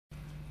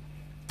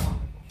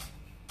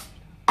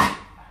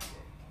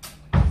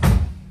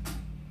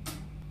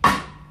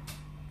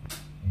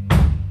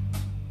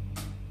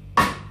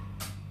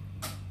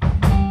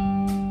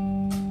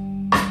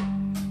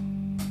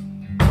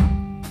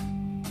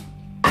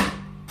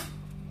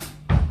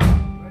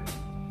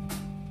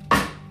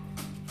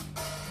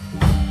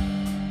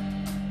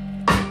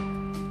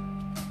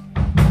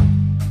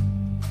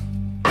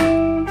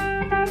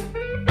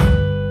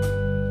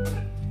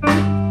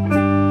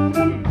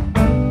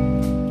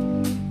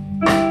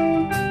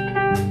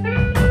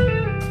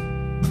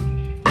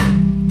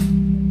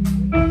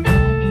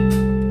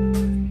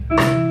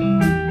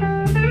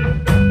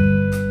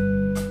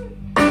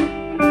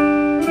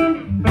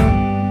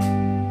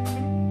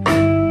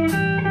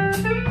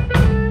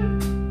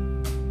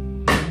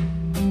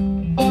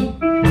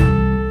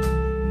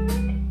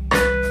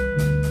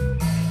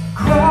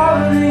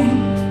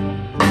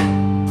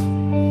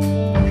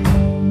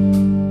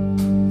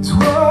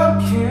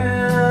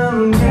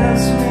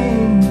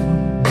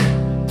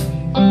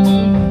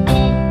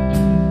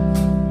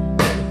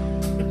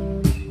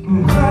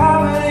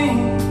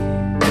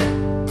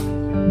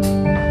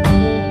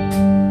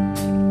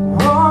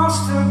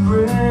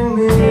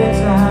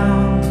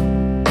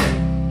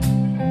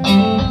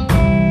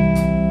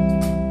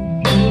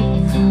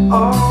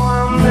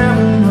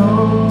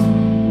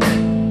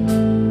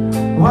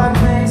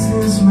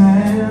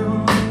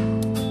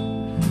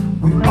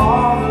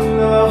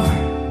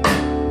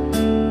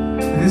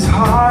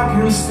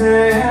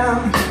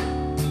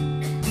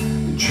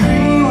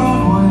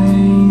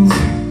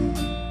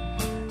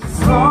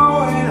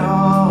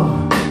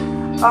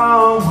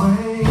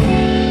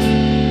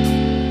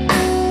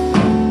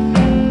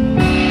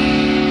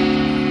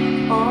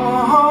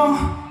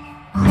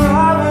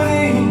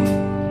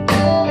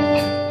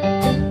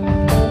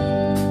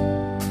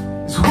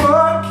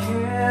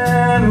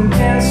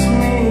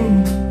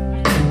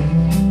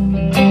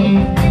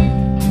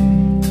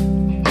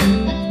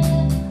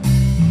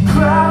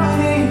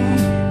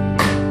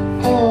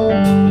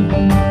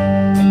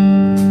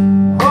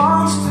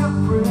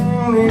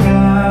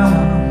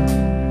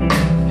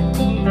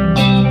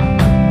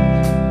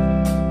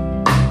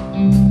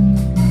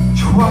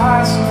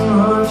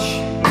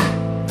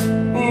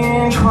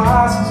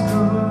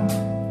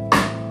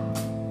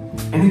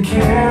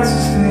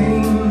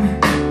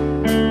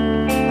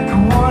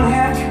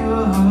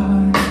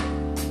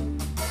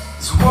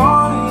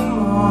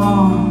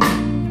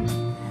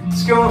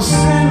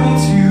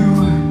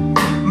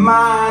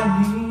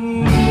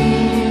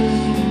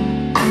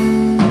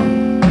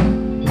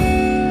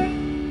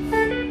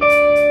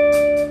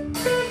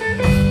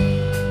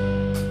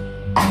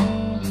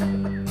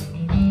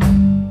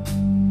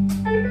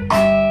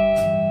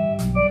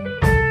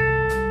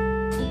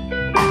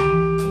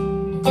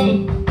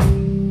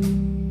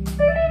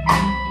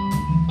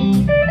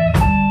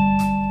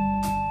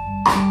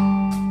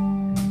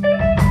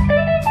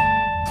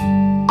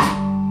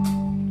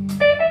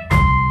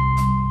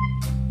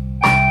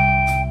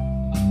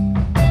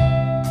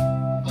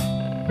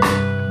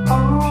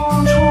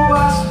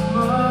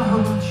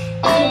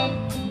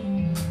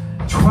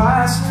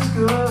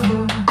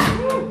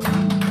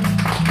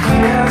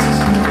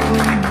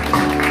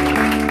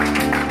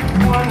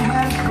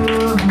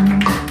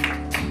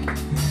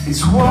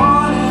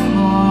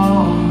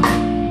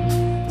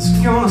It's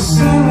gonna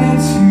send me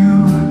to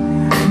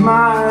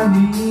my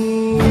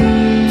knees.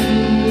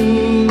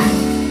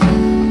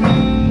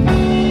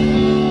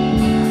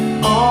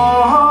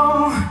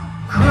 Oh,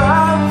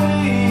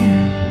 gravity,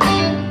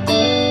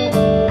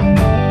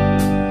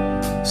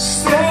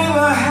 stay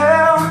the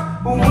hell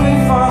away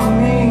from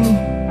me.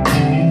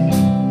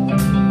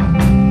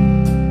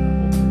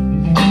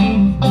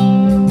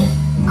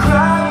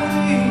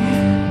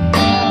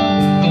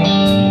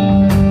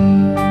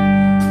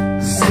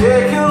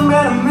 Second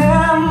better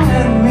man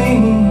than me.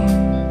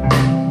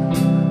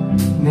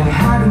 Now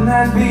how can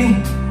that be?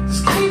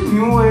 Just keep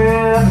me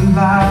where the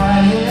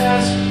light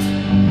is.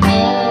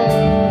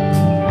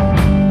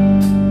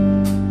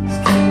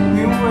 Just keep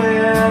me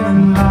where the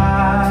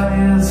light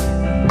is.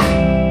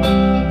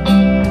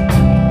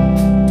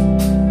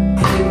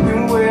 Keep me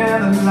where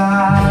the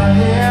light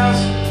is.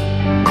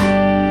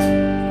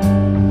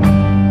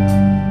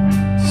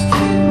 Just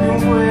keep me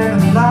where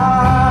the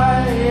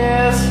light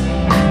is.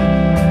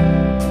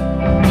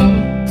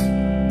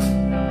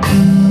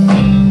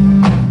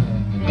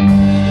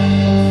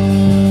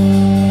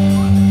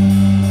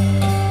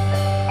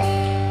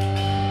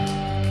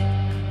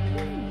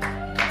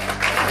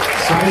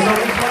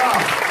 Ceryse.